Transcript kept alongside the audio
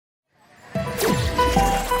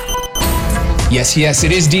Yes, yes,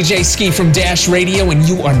 it is DJ Ski from Dash Radio, and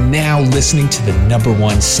you are now listening to the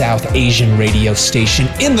 #1 South Asian radio station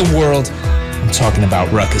in the world. I'm talking about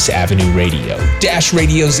Ruckus Avenue Radio, Dash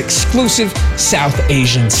Radio's exclusive South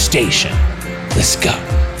Asian station. Let's go.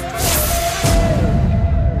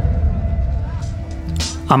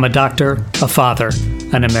 I'm a doctor, a father,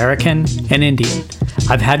 an American, an Indian.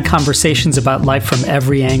 I've had conversations about life from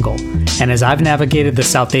every angle, and as I've navigated the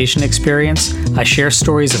South Asian experience, I share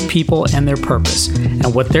stories of people and their purpose.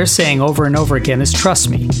 And what they're saying over and over again is, trust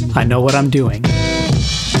me, I know what I'm doing.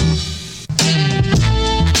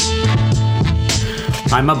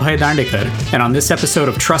 I'm Abhay and on this episode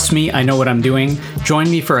of Trust Me, I Know What I'm Doing, join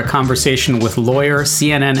me for a conversation with lawyer,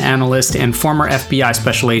 CNN analyst, and former FBI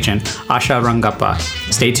special agent, Asha Rangappa.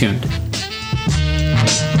 Stay tuned.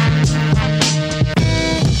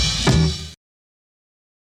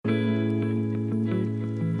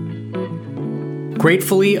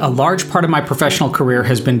 Gratefully, a large part of my professional career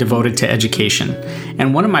has been devoted to education,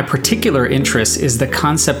 and one of my particular interests is the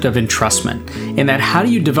concept of entrustment, in that how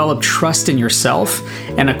do you develop trust in yourself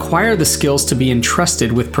and acquire the skills to be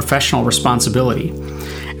entrusted with professional responsibility.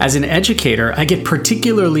 As an educator, I get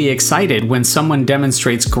particularly excited when someone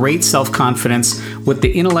demonstrates great self-confidence with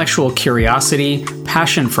the intellectual curiosity,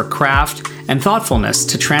 passion for craft, and thoughtfulness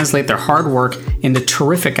to translate their hard work into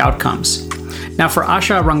terrific outcomes. Now, for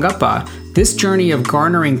Asha Rangappa, this journey of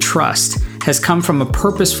garnering trust has come from a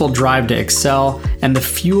purposeful drive to excel and the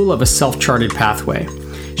fuel of a self-charted pathway.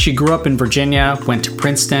 She grew up in Virginia, went to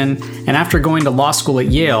Princeton, and after going to law school at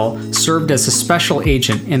Yale, served as a special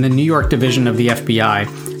agent in the New York division of the FBI,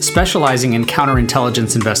 specializing in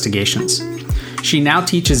counterintelligence investigations. She now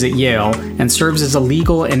teaches at Yale and serves as a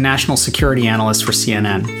legal and national security analyst for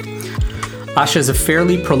CNN. Asha is a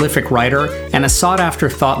fairly prolific writer and a sought-after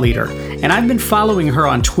thought leader, and I've been following her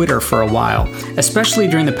on Twitter for a while, especially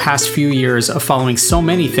during the past few years of following so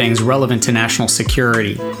many things relevant to national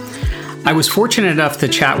security. I was fortunate enough to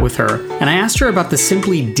chat with her, and I asked her about the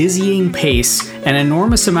simply dizzying pace and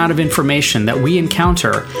enormous amount of information that we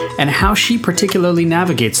encounter and how she particularly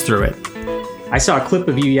navigates through it. I saw a clip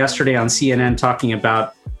of you yesterday on CNN talking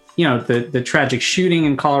about, the tragic shooting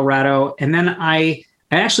in Colorado, and then I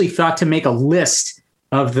actually thought to make a list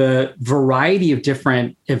of the variety of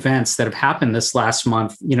different events that have happened this last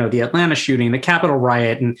month, the Atlanta shooting, the Capitol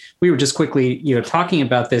riot. And we were just quickly, talking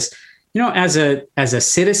about this, as a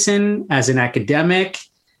citizen, as an academic,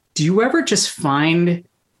 do you ever just find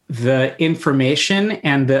the information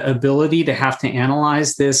and the ability to have to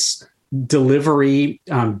analyze this delivery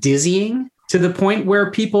dizzying to the point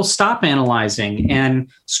where people stop analyzing and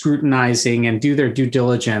scrutinizing and do their due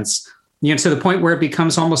diligence, to the point where it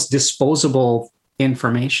becomes almost disposable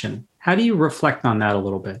information? How do you reflect on that a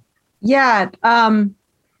little bit? Yeah. I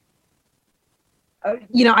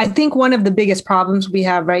think one of the biggest problems we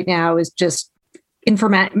have right now is just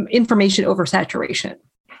information oversaturation.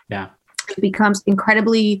 Yeah. It becomes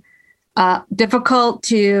incredibly difficult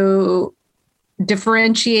to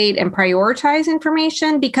differentiate and prioritize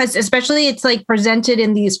information because especially it's like presented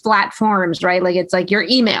in these flat forms, right? Like it's like your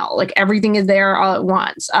email, like everything is there all at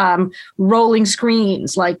once, rolling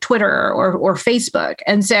screens like Twitter or Facebook.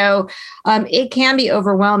 And so it can be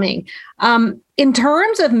overwhelming. In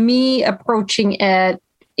terms of me approaching it,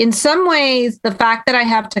 in some ways, the fact that I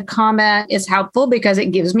have to comment is helpful because it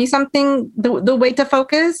gives me something, the way to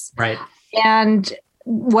focus, right, and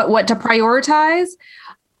what to prioritize.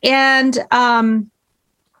 And I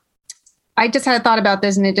just had a thought about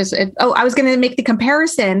this, and I was going to make the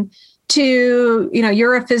comparison to,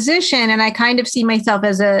 you're a physician, and I kind of see myself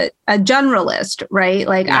as a generalist, right?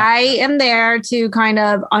 Like yeah. I am there to kind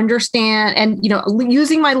of understand and,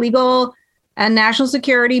 using my legal and national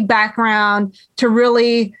security background to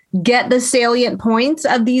really get the salient points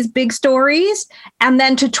of these big stories and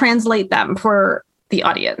then to translate them for the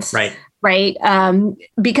audience. Right.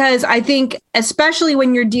 Because I think, especially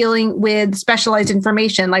when you're dealing with specialized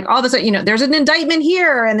information, like all of a sudden, there's an indictment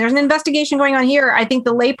here and there's an investigation going on here. I think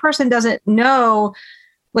the layperson doesn't know,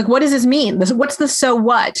 like, what does this mean? What's the so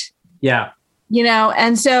what? Yeah.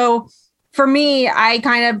 And so for me, I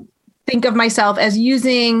kind of think of myself as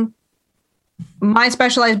using my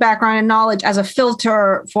specialized background and knowledge as a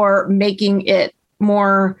filter for making it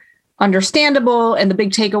more understandable and the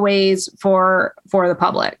big takeaways for the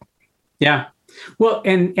public. Yeah. Well,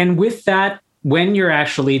 and with that, when you're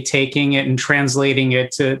actually taking it and translating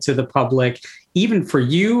it to the public, even for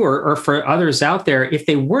you or for others out there, if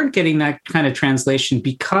they weren't getting that kind of translation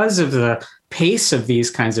because of the pace of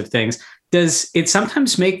these kinds of things, does it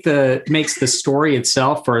sometimes makes the story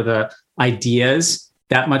itself or the ideas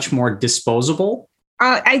that much more disposable?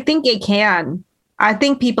 I think it can. I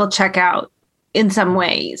think people check out. in some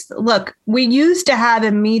ways. Look, we used to have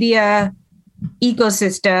a media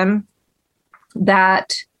ecosystem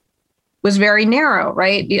that was very narrow,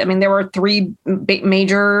 right? I mean, there were three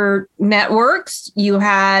major networks. You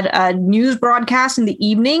had a news broadcast in the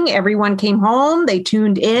evening. Everyone came home. They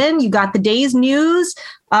tuned in. You got the day's news.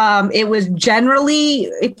 It was generally,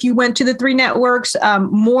 if you went to the three networks,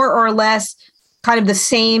 more or less kind of the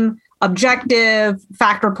same objective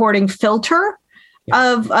fact reporting filter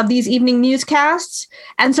of these evening newscasts.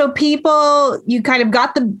 And so people, you kind of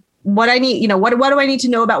got what I need, what do I need to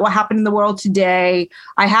know about what happened in the world today?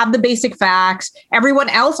 I have the basic facts. Everyone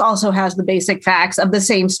else also has the basic facts of the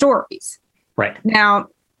same stories. Right. Now,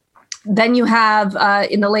 then you have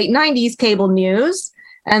in the late 90s, cable news.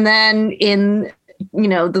 And then in,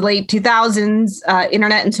 the late 2000s,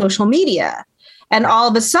 internet and social media. And all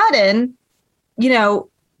of a sudden,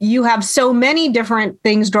 you have so many different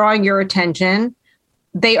things drawing your attention.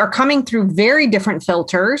 They are coming through very different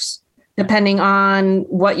filters, depending on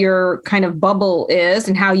what your kind of bubble is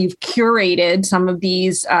and how you've curated some of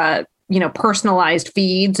these, personalized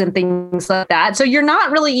feeds and things like that. So you're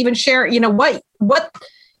not really even sharing, what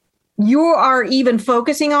you are even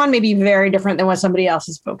focusing on may be very different than what somebody else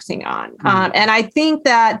is focusing on. And I think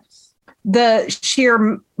that the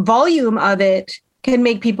sheer volume of it can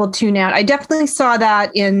make people tune out. I definitely saw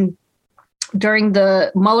that during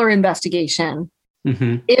the Mueller investigation.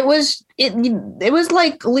 Mm-hmm. It was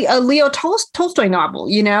like a Leo Tolstoy novel,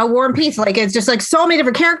 War and Peace. Like, it's just like so many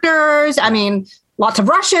different characters. I mean, lots of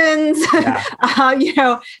Russians. Yeah.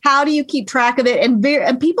 How do you keep track of it? And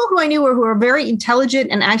people who I knew who were very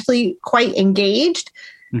intelligent and actually quite engaged,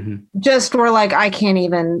 just were like, I can't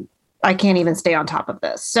even stay on top of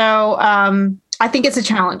this. So I think it's a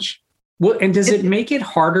challenge. Well, and does it make it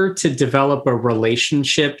harder to develop a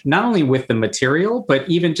relationship, not only with the material, but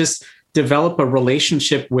even just develop a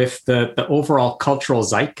relationship with the overall cultural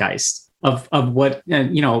zeitgeist of what,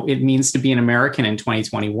 it means to be an American in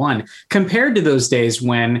 2021, compared to those days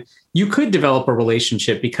when you could develop a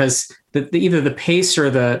relationship because either the pace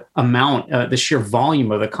or the amount, the sheer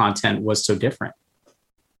volume of the content was so different.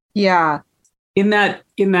 Yeah. In that,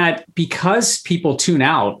 because people tune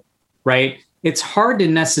out, right? It's hard to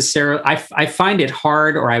necessarily, I find it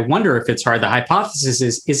hard, or I wonder if it's hard. The hypothesis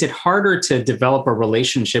is it harder to develop a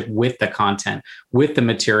relationship with the content, with the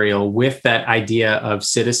material, with that idea of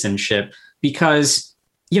citizenship? Because,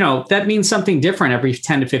 that means something different every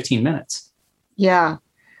 10 to 15 minutes. Yeah.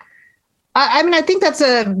 I mean, I think that's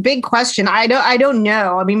a big question. I don't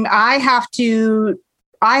know. I mean, I have to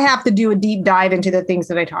do a deep dive into the things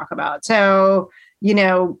that I talk about. So,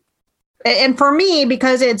 and for me,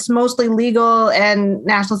 because it's mostly legal and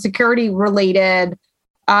national security related,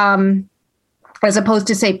 as opposed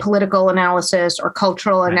to, say, political analysis or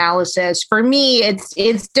cultural analysis, for me, it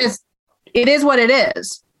is what it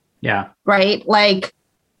is. Yeah. Right. Like,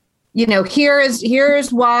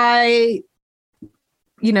 here's why,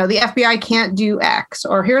 the FBI can't do X,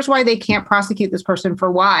 or here's why they can't prosecute this person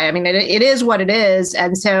for Y. I mean, it is what it is.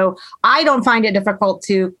 And so I don't find it difficult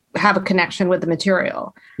to have a connection with the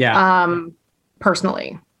material. Yeah.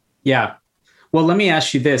 Personally. Yeah. Well, let me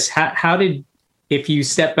ask you this. If you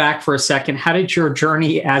step back for a second, how did your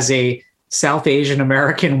journey as a South Asian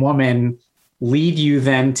American woman lead you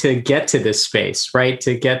then to get to this space, right?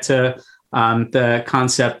 To get to the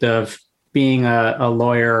concept of being a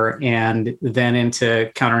lawyer and then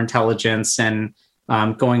into counterintelligence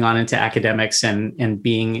and going on into academics and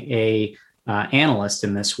being a analyst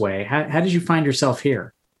in this way? How did you find yourself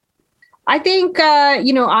here? I think,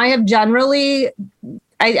 I have generally,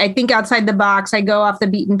 I think outside the box, I go off the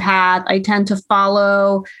beaten path. I tend to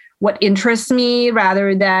follow what interests me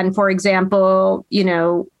rather than, for example,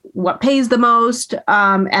 what pays the most.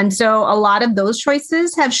 And so a lot of those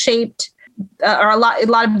choices have shaped, or a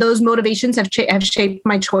lot of those motivations have shaped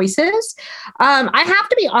my choices. I have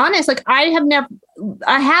to be honest, like I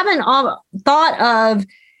haven't thought of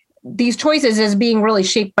these choices as being really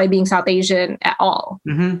shaped by being South Asian at all.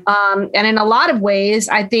 Mm-hmm. And in a lot of ways,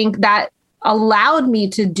 I think that allowed me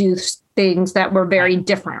to do things that were very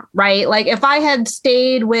different, right? Like if I had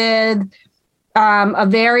stayed with a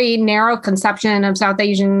very narrow conception of South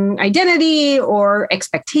Asian identity or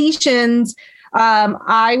expectations,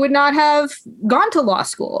 I would not have gone to law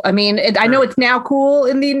school. I mean, I know it's now cool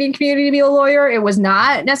in the Indian community to be a lawyer. It was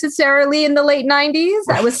not necessarily in the late 90s.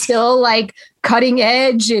 That was still like cutting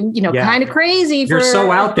edge and, kind of crazy. You're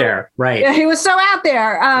so out there, right? He was so out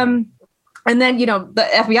there. And then, the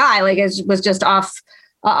FBI was just off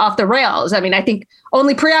the rails. I mean, I think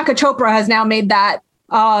only Priyanka Chopra has now made that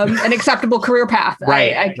an acceptable career path.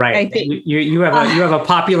 Right. I think you have a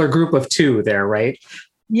popular group of two there, right?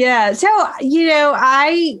 Yeah. So,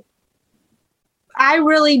 I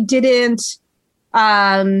really didn't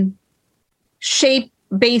shape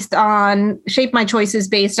my choices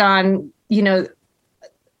based on,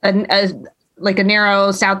 a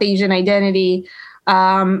narrow South Asian identity.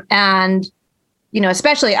 And,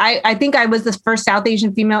 especially I think I was the first South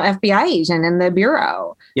Asian female FBI agent in the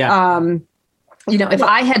Bureau. Yeah. If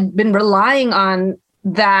I had been relying on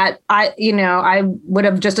that, I would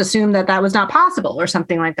have just assumed that was not possible or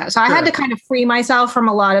something like that. So I had to kind of free myself from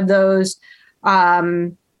a lot of those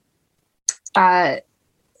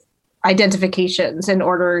identifications in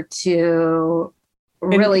order to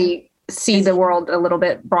really see the world a little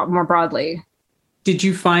bit more broadly. Did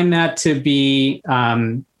you find that to be,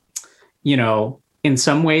 in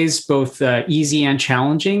some ways, both easy and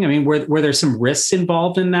challenging? I mean, were there some risks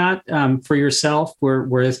involved in that for yourself?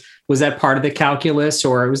 Was that part of the calculus,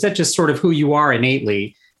 or was that just sort of who you are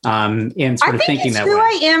innately and sort of thinking that way? I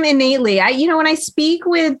think it's who I am innately. When I speak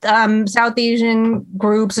with South Asian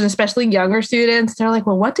groups, and especially younger students, they're like,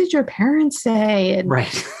 well, what did your parents say? And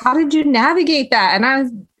how did you navigate that? And I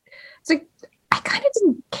was like, I kind of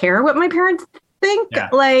didn't care what my parents think. Yeah.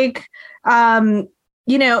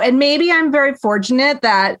 And maybe I'm very fortunate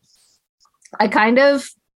that I kind of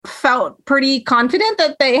felt pretty confident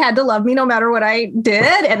that they had to love me no matter what I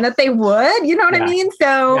did, and that they would, you know what I mean?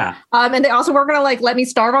 So, and they also weren't going to let me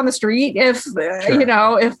starve on the street if I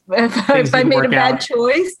made a bad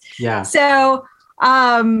choice. Yeah. So,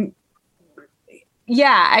 I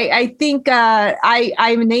think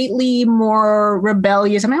I'm innately more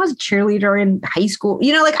rebellious. I mean, I was a cheerleader in high school.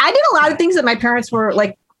 I did a lot of things that my parents were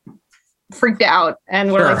freaked out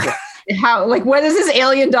and were what is this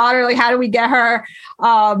alien daughter? How do we get her?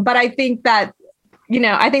 But I think that,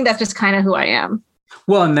 I think that's just kind of who I am.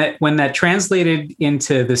 Well, and when that translated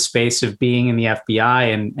into the space of being in the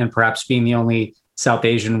FBI and perhaps being the only South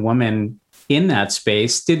Asian woman in that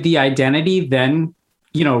space, did the identity then,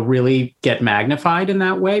 really get magnified in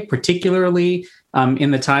that way, particularly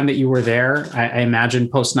in the time that you were there? I imagine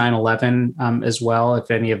post 9/11 as well,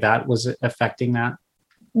 if any of that was affecting that.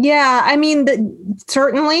 Yeah, I mean,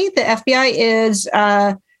 certainly the FBI is,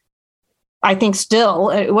 I think still,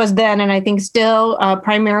 it was then, and I think still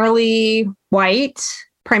primarily white,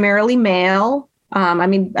 primarily male.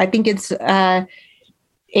 I think it's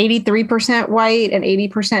 83% white and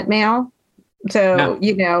 80% male. So,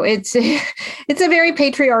 it's a very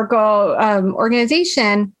patriarchal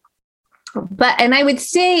organization. And I would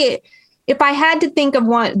say, if I had to think of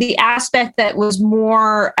the aspect that I was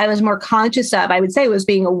more conscious of, I would say it was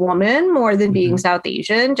being a woman more than being South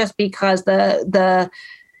Asian, just because it's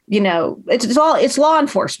law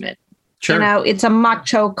enforcement. Sure. It's a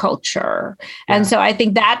macho culture. Yeah. And so I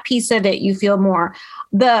think that piece of it, you feel more.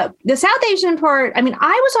 The South Asian part, I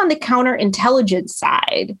was on the counterintelligence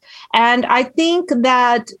side. And I think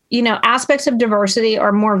that, aspects of diversity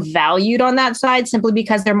are more valued on that side simply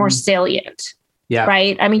because they're more salient. Yeah.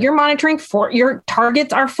 Right. You're monitoring for your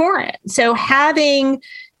targets are foreign. So having,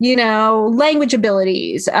 language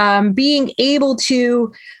abilities, being able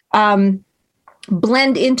to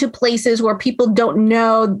blend into places where people don't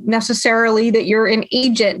know necessarily that you're an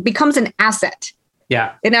agent becomes an asset.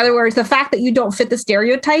 Yeah. In other words, the fact that you don't fit the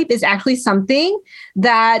stereotype is actually something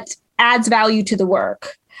that adds value to the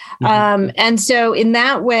work. And so in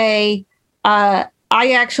that way, I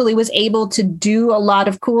actually was able to do a lot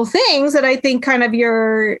of cool things that I think kind of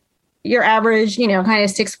your average, kind of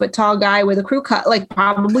 6 foot tall guy with a crew cut,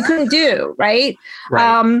 probably couldn't do. Right.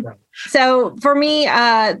 Right. So for me,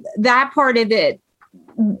 that part of it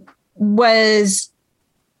was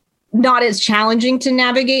not as challenging to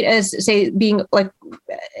navigate as, say, being a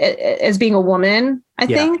woman, I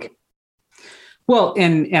think. Well,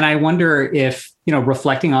 and I wonder if,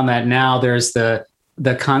 reflecting on that now, there's the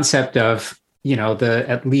concept of, the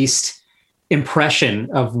at least impression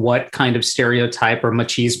of what kind of stereotype or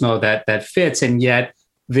machismo that fits. And yet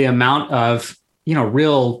the amount of,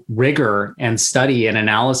 real rigor and study and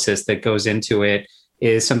analysis that goes into it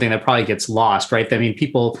is something that probably gets lost, right? I mean,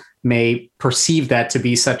 people may perceive that to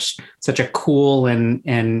be such a cool and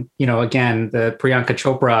again, the Priyanka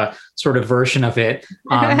Chopra sort of version of it.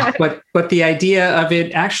 But the idea of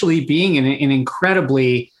it actually being an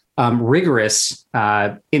incredibly rigorous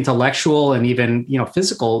intellectual and even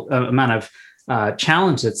physical amount of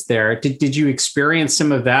challenge that's there. Did you experience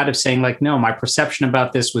some of that, of saying no, my perception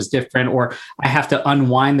about this was different, or I have to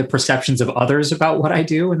unwind the perceptions of others about what I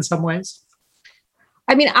do in some ways?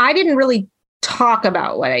 I didn't really talk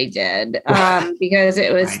about what I did because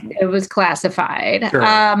it was classified.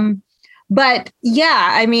 Sure. But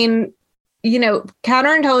yeah,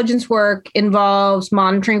 counterintelligence work involves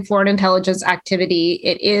monitoring foreign intelligence activity.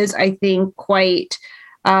 It is, I think, quite,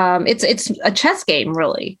 it's a chess game,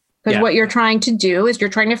 really. Because what you're trying to do is you're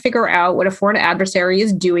trying to figure out what a foreign adversary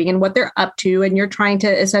is doing and what they're up to. And you're trying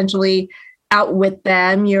to essentially outwit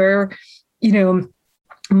them. You're,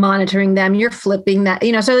 monitoring them, you're flipping that,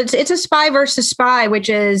 so it's a spy versus spy, which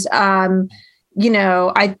is, I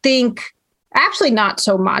think actually not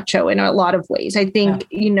so macho in a lot of ways. I think,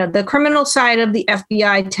 the criminal side of the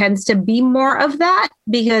FBI tends to be more of that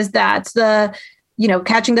because that's the,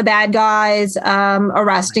 catching the bad guys,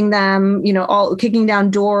 arresting them, all kicking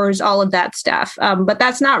down doors, all of that stuff. But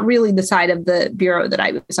that's not really the side of the bureau that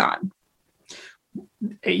I was on.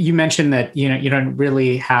 You mentioned that, you don't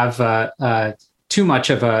really have too much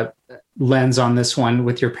of a lens on this one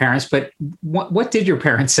with your parents, but what did your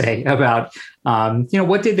parents say about,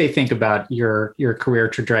 what did they think about your career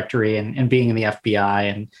trajectory and being in the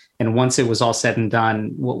FBI? And once it was all said and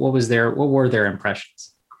done, what were their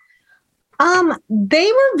impressions?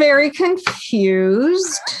 They were very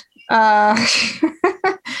confused. But,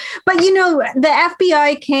 the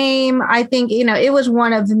FBI came, I think, it was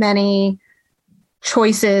one of many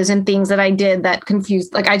choices and things that I did that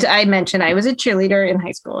confused. Like I mentioned, I was a cheerleader in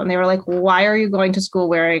high school and they were like, why are you going to school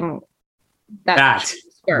wearing that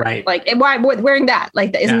skirt? Right. Like, why wearing that?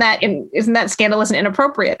 Like, isn't that scandalous and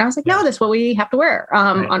inappropriate? And I was like, no, that's what we have to wear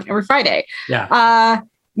on every Friday. Yeah.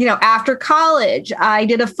 After college, I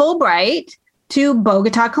did a Fulbright to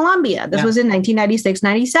Bogota, Colombia. This was in 1996,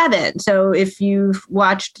 97. So if you've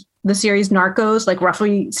watched the series Narcos, like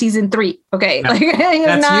roughly season 3, okay. Like,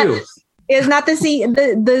 it's not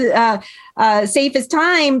the safest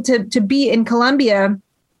time to be in Colombia.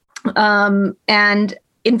 And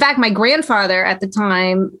in fact, my grandfather at the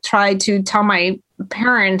time tried to tell my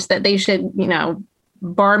parents that they should,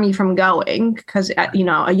 bar me from going because,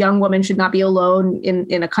 a young woman should not be alone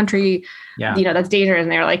in a country, that's dangerous. And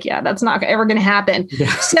they're like, yeah, that's not ever going to happen.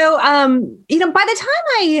 Yeah. So, by the time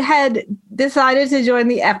I had decided to join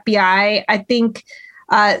the FBI, I think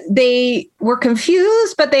they were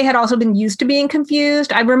confused, but they had also been used to being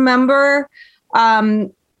confused. I remember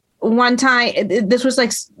one time, this was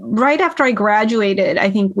like right after I graduated, I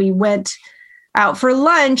think we went out for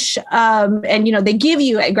lunch and, they give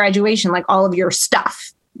you at graduation, like all of your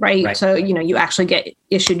stuff, right? So, you actually get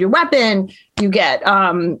issued your weapon, you get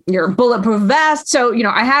your bulletproof vest. So,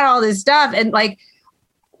 I had all this stuff and like,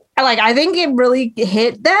 I think it really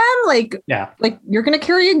hit them. Like you're going to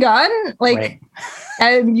carry a gun,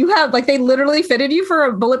 and you have they literally fitted you for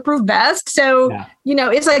a bulletproof vest. So,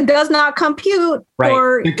 it's like, does not compute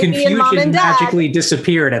for the confusion mom and dad. Magically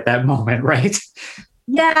disappeared at that moment. Right.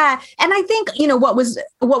 Yeah. And I think, what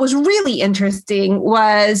was really interesting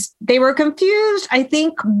was they were confused. I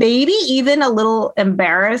think maybe even a little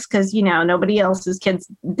embarrassed because, nobody else's kids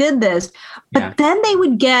did this, but then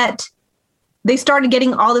they started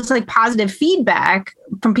getting all this positive feedback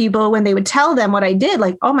from people when they would tell them what I did.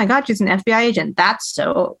 Like, oh my God, she's an FBI agent. That's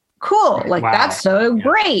so cool. That's so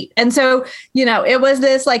great. And so, it was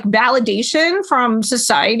this validation from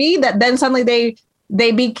society that then suddenly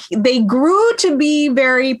they grew to be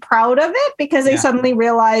very proud of it because they suddenly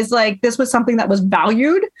realized this was something that was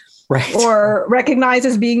valued or recognized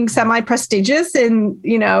as being semi-prestigious in,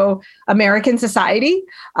 American society.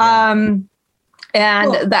 And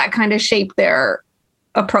that kind of shaped their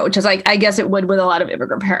approach, as I guess it would with a lot of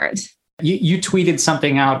immigrant parents. You tweeted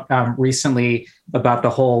something out recently about the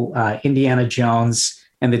whole Indiana Jones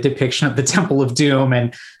and the depiction of the Temple of Doom,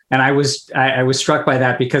 and I was struck by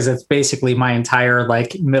that because it's basically my entire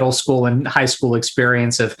middle school and high school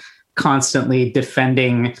experience of constantly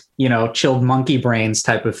defending chilled monkey brains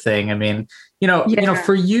type of thing. I mean,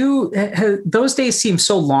 for you, those days seem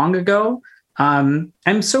so long ago.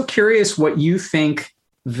 I'm so curious what you think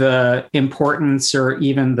the importance or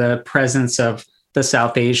even the presence of the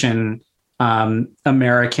South Asian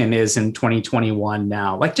American is in 2021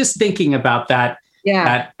 now. Just thinking about that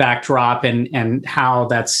backdrop and how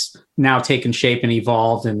that's now taken shape and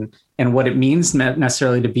evolved and what it means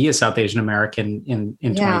necessarily to be a South Asian American in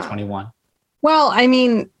 2021. Well, I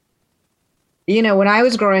mean, when I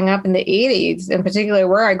was growing up in the 80s, in particular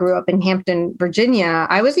where I grew up in Hampton, Virginia,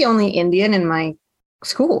 I was the only Indian in my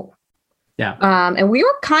school. Yeah. And we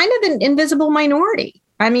were kind of an invisible minority.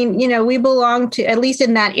 I mean, we belonged to, at least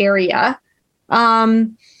in that area.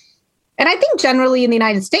 And I think generally in the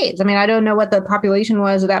United States, I mean, I don't know what the population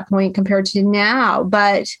was at that point compared to now,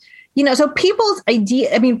 but, so people's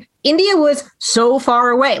idea, I mean, India was so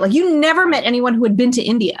far away. You never met anyone who had been to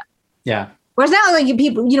India. Yeah. Whereas now,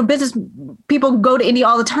 people, business people go to India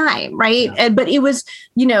all the time, right? Yeah. But it was,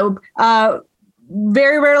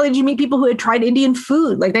 very rarely did you meet people who had tried Indian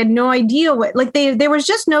food. Like they had no idea what, like there was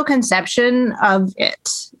just no conception of it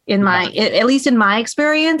at least in my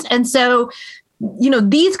experience. And so,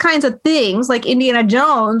 these kinds of things like Indiana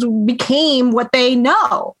Jones became what they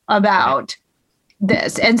know about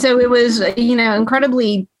this. And so it was,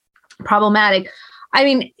 incredibly problematic. I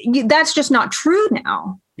mean, that's just not true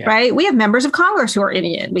now. Yeah. Right. We have members of Congress who are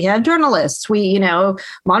Indian. We have journalists.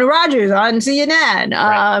 Manu Rogers on CNN.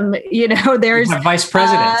 Right. There's vice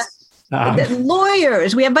presidents,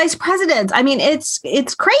 lawyers. We have vice presidents. I mean,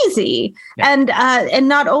 it's crazy. Yeah. And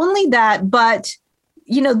not only that, but,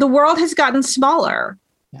 the world has gotten smaller.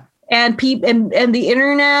 Yeah. And and the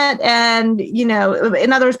internet and, in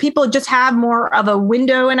other words, people just have more of a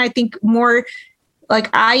window. And I think more like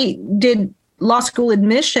I did law school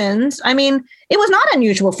admissions. I mean, it was not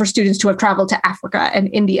unusual for students to have traveled to Africa and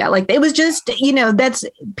India. Like it was just, that's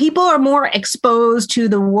people are more exposed to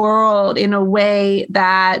the world in a way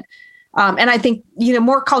that, and I think,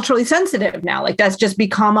 more culturally sensitive now. Like that's just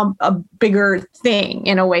become a bigger thing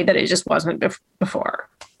in a way that it just wasn't before,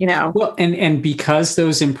 Well, and because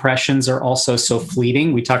those impressions are also so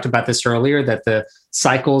fleeting, we talked about this earlier, that the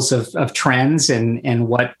cycles of trends and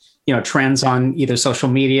what, trends on either social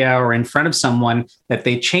media or in front of someone, that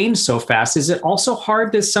they change so fast. Is it also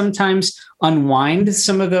hard to sometimes unwind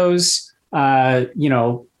some of those, I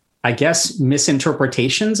guess,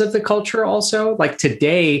 misinterpretations of the culture also? Like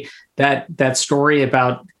today, that story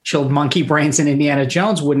about chilled monkey brains in Indiana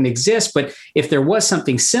Jones wouldn't exist. But if there was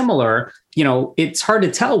something similar, it's hard to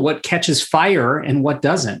tell what catches fire and what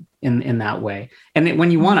doesn't in that way. And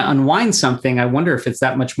when you want to unwind something, I wonder if it's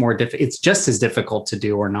that much more difficult. It's just as difficult to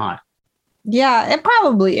do or not. Yeah, it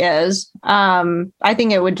probably is. I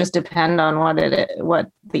think it would just depend on what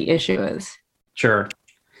the issue is. Sure.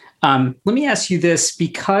 Let me ask you this,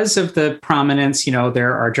 because of the prominence,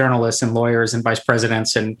 there are journalists and lawyers and vice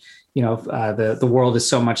presidents, and, the world is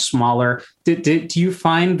so much smaller. Do you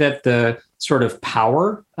find that the sort of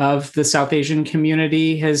power of the South Asian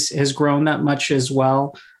community has grown that much as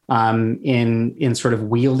well, in sort of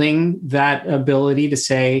wielding that ability to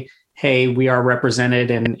say, hey, we are represented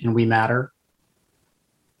and we matter?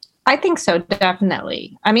 I think so,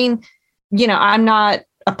 definitely. I mean, I'm not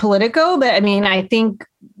a politico, but I mean, I think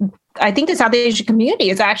the South Asian community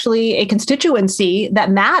is actually a constituency that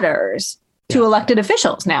matters to elected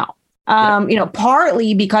officials now.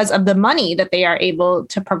 Partly because of the money that they are able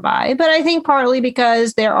to provide, but I think partly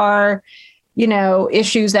because there are,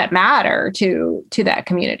 issues that matter to that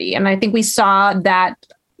community. And I think we saw that,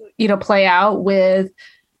 play out with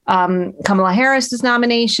Kamala Harris's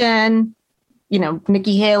nomination.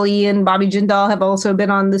 Nikki Haley and Bobby Jindal have also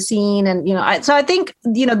been on the scene. And, so I think,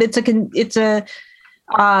 it's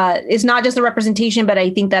not just the representation, but I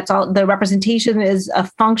think that's all. The representation is a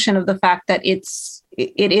function of the fact that it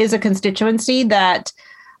is a constituency that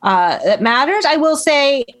matters. I will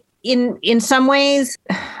say in some ways,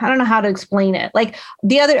 I don't know how to explain it. Like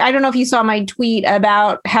I don't know if you saw my tweet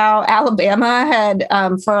about how Alabama had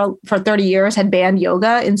for 30 years had banned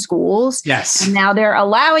yoga in schools. Yes. And now they're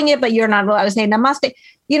allowing it, but you're not allowed to say namaste.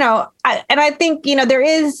 I think, there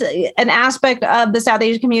is an aspect of the South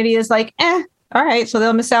Asian community that's like, all right, so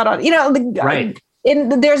they'll miss out on, right.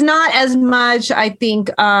 There's not as much, I think,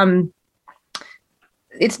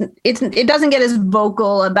 it doesn't get as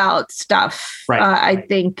vocal about stuff. Right. I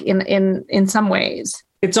think in some ways.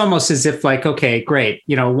 It's almost as if like, okay, great.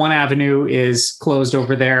 One avenue is closed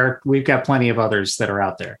over there. We've got plenty of others that are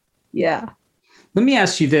out there. Yeah. Let me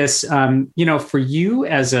ask you this, for you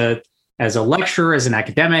as a lecturer, as an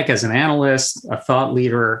academic, as an analyst, a thought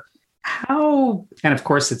leader, how, and of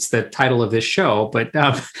course it's the title of this show, but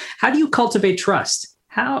how do you cultivate trust?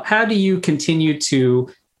 How do you continue to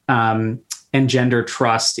engender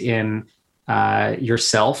trust in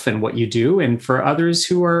yourself and what you do, and for others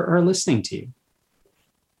who are listening to you?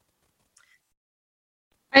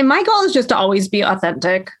 And my goal is just to always be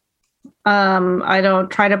authentic. I don't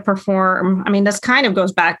try to perform. I mean, this kind of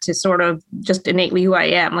goes back to sort of just innately who I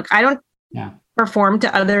am. Like I don't perform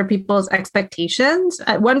to other people's expectations.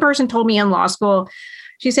 One person told me in law school,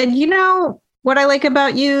 she said, what I like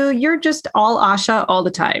about you, you're just all Asha all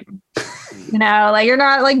the time. Like you're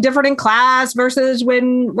not like different in class versus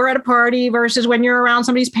when we're at a party versus when you're around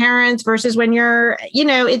somebody's parents versus when you're,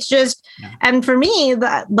 it's just, and for me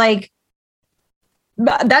that like,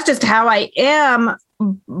 that's just how I am.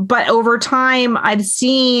 But over time, I've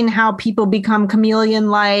seen how people become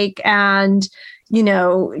chameleon-like and,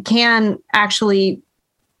 can actually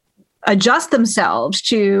adjust themselves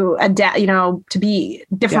to adapt, to be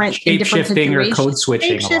different in different shifting situations. or code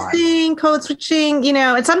switching. Code switching,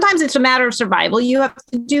 and sometimes it's a matter of survival. You have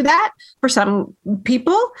to do that for some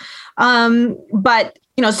people. But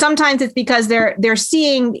sometimes it's because they're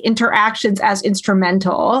seeing interactions as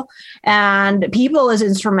instrumental and people as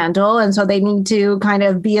instrumental. And so they need to kind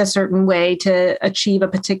of be a certain way to achieve a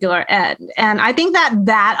particular end. And I think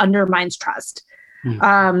that undermines trust.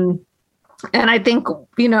 Mm-hmm. And I think,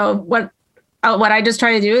 what I just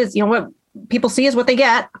try to do is, what people see is what they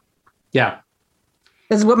get. Yeah.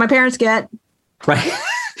 This is what my parents get. Right.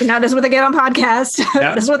 This is what they get on podcasts.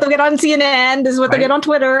 Yep. This is what they get on CNN. This is what they get on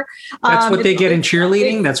Twitter. That's what they get in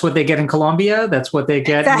cheerleading. That's what they get in Colombia. That's what they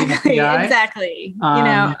get in the FBI. Exactly.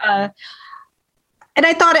 And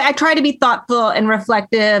I try to be thoughtful and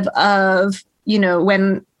reflective of,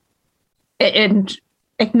 when and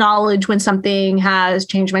acknowledge when something has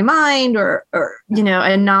changed my mind or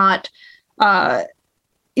and not, not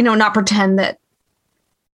pretend that,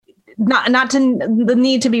 not to the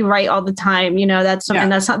need to be right all the time. That's something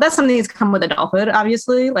that's something that's come with adulthood,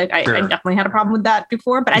 obviously. Like I definitely had a problem with that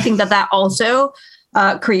before, but I think that also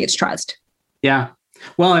creates trust. Yeah.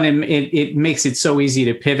 Well, and it makes it so easy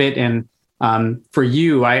to pivot. And for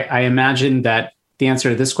you, I imagine that the answer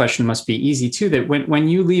to this question must be easy too, that when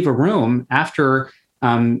you leave a room after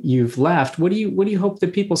you've left, what do you hope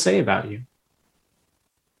that people say about you?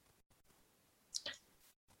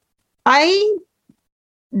 I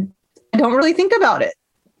don't really think about it.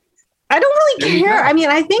 I don't really care. I mean,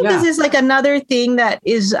 I think this is like another thing that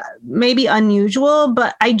is maybe unusual,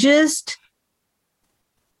 but I just,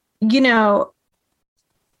 I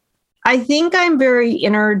think I'm very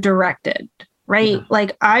inner directed, right? Yeah.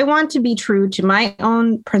 Like I want to be true to my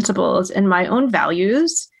own principles and my own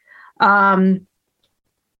values.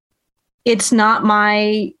 It's not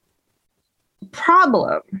my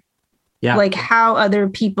problem. Yeah. Like how other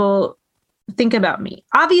people think about me.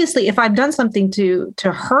 Obviously, if I've done something to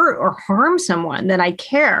hurt or harm someone, then I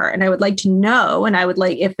care and I would like to know. And I would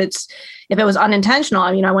like, if it was unintentional,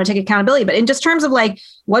 I want to take accountability. But in just terms of like,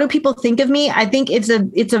 what do people think of me? I think it's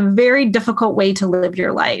a very difficult way to live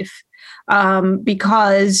your life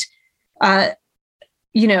because, it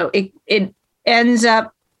ends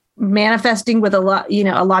up manifesting with a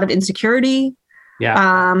lot of insecurity.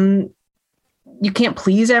 Yeah. You can't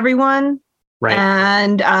please everyone. Right.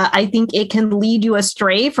 And I think it can lead you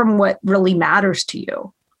astray from what really matters to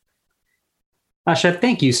you. Asha,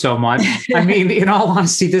 thank you so much. I mean, in all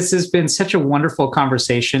honesty, this has been such a wonderful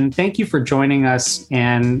conversation. Thank you for joining us,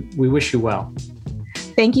 and we wish you well.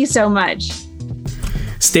 Thank you so much.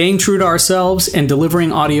 Staying true to ourselves and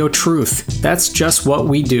delivering audio truth. That's just what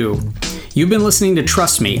we do. You've been listening to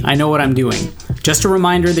Trust Me, I Know What I'm Doing. Just a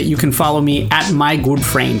reminder that you can follow me at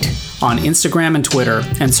MyGoodFriend on Instagram and Twitter,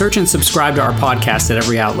 and search and subscribe to our podcast at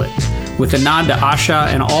every outlet. With a nod to Asha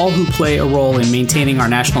and all who play a role in maintaining our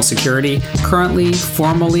national security, currently,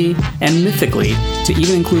 formally, and mythically, to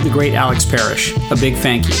even include the great Alex Parrish. A big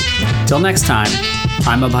thank you. Till next time,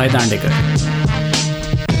 I'm Abhay Dandekar.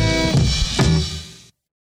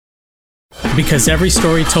 Because every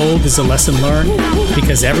story told is a lesson learned.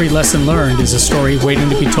 Because every lesson learned is a story waiting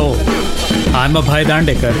to be told. I'm Abhay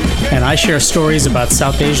Dandekar, and I share stories about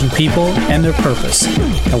South Asian people and their purpose.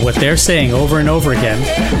 And what they're saying over and over again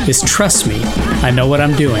is, trust me, I know what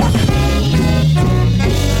I'm doing.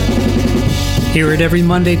 Hear it every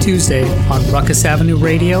Monday, Tuesday on Ruckus Avenue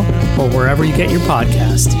Radio or wherever you get your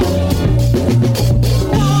podcast.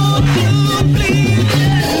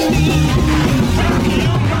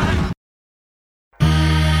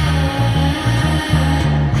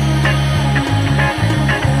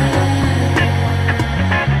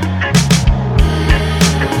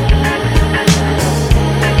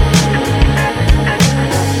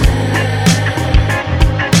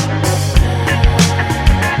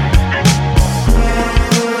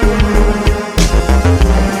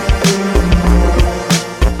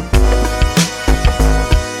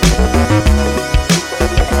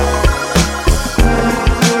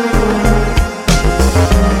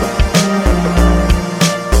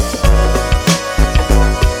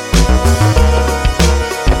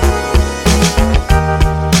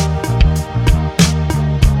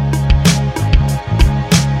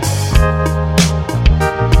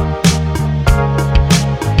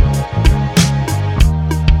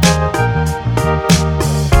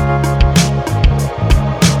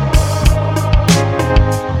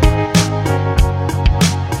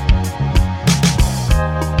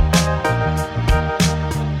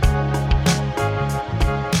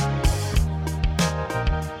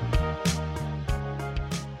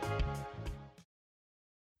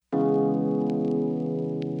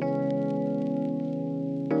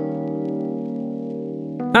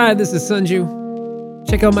 Hi, this is Sanju.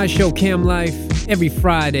 Check out my show Cam Life every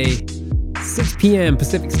Friday, 6 p.m.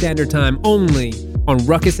 Pacific Standard Time, only on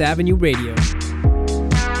Ruckus Avenue Radio.